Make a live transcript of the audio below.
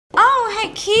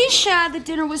right, Keisha. The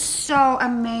dinner was so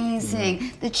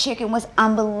amazing. The chicken was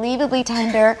unbelievably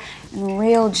tender and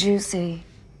real juicy.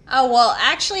 Oh, well,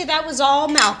 actually, that was all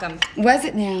Malcolm. Was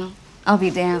it now? I'll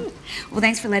be damned. Well,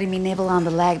 thanks for letting me nibble on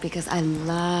the leg because I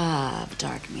love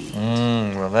dark meat.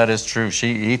 Well, that is true.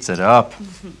 She eats it up.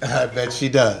 I bet she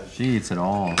does. She eats it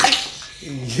all.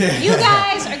 Yeah. You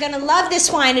guys are gonna love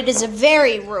this wine. It is a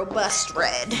very robust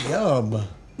red. Yum.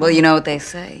 Well, you know what they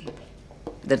say.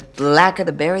 The blacker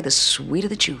the berry, the sweeter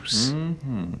the juice.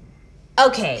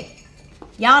 Okay,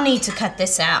 y'all need to cut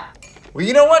this out. Well,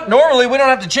 you know what? Normally, we don't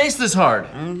have to chase this hard.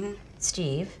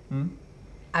 Steve,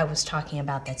 I was talking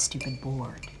about that stupid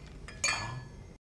board.